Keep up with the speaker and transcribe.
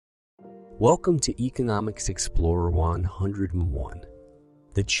Welcome to Economics Explorer 101,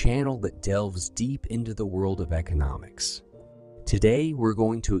 the channel that delves deep into the world of economics. Today, we're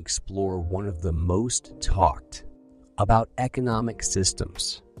going to explore one of the most talked about economic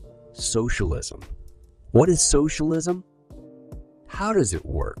systems, socialism. What is socialism? How does it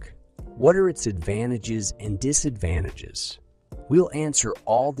work? What are its advantages and disadvantages? We'll answer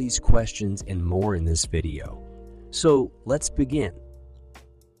all these questions and more in this video. So let's begin.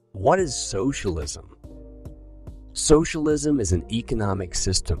 What is socialism? Socialism is an economic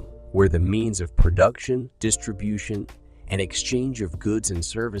system where the means of production, distribution, and exchange of goods and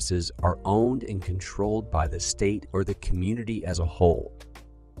services are owned and controlled by the state or the community as a whole.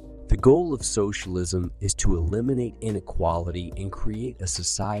 The goal of socialism is to eliminate inequality and create a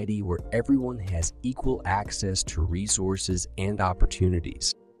society where everyone has equal access to resources and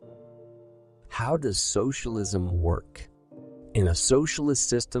opportunities. How does socialism work? In a socialist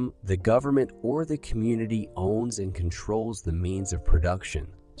system, the government or the community owns and controls the means of production,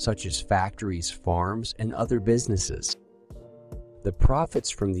 such as factories, farms, and other businesses. The profits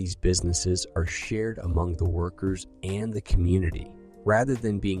from these businesses are shared among the workers and the community, rather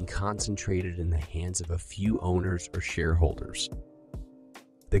than being concentrated in the hands of a few owners or shareholders.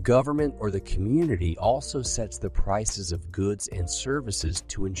 The government or the community also sets the prices of goods and services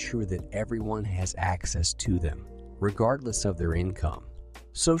to ensure that everyone has access to them, regardless of their income.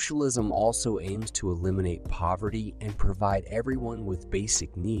 Socialism also aims to eliminate poverty and provide everyone with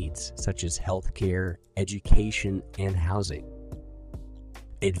basic needs such as healthcare, education, and housing.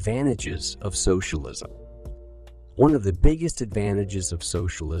 Advantages of socialism. One of the biggest advantages of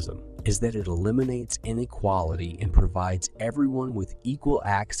socialism is that it eliminates inequality and provides everyone with equal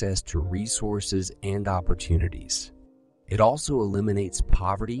access to resources and opportunities. It also eliminates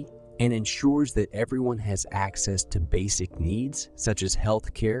poverty and ensures that everyone has access to basic needs such as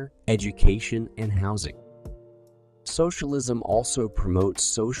healthcare, education, and housing. Socialism also promotes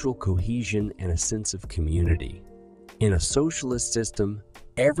social cohesion and a sense of community. In a socialist system,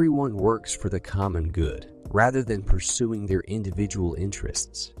 everyone works for the common good, rather than pursuing their individual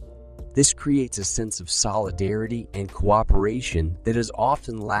interests. This creates a sense of solidarity and cooperation that is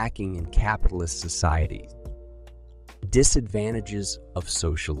often lacking in capitalist societies. Disadvantages of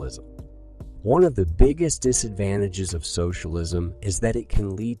socialism. One of the biggest disadvantages of socialism is that it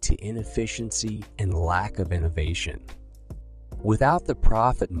can lead to inefficiency and lack of innovation. Without the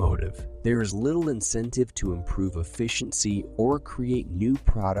profit motive, there is little incentive to improve efficiency or create new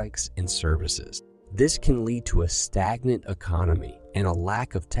products and services. This can lead to a stagnant economy and a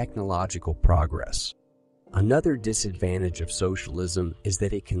lack of technological progress. Another disadvantage of socialism is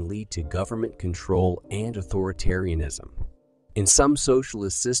that it can lead to government control and authoritarianism. In some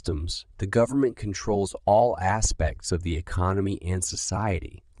socialist systems, the government controls all aspects of the economy and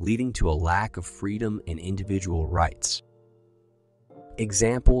society, leading to a lack of freedom and individual rights.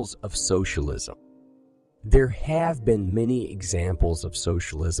 Examples of socialism. There have been many examples of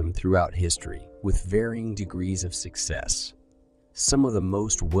socialism throughout history, with varying degrees of success. Some of the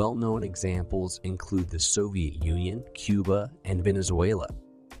most well-known examples include the Soviet Union, Cuba, and Venezuela.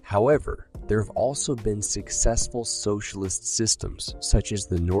 However, there have also been successful socialist systems, such as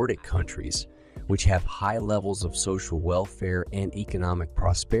the Nordic countries, which have high levels of social welfare and economic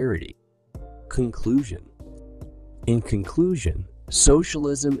prosperity. Conclusion. In conclusion,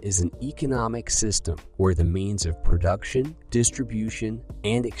 socialism is an economic system where the means of production, distribution,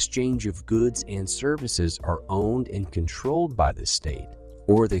 and exchange of goods and services are owned and controlled by the state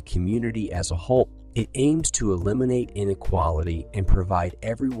or the community as a whole. It aims to eliminate inequality and provide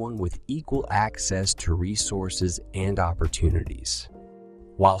everyone with equal access to resources and opportunities.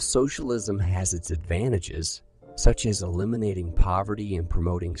 While socialism has its advantages, such as eliminating poverty and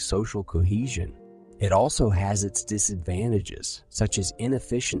promoting social cohesion, it also has its disadvantages, such as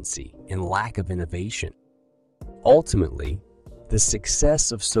inefficiency and lack of innovation. Ultimately, the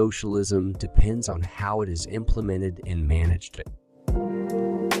success of socialism depends on how it is implemented and managed.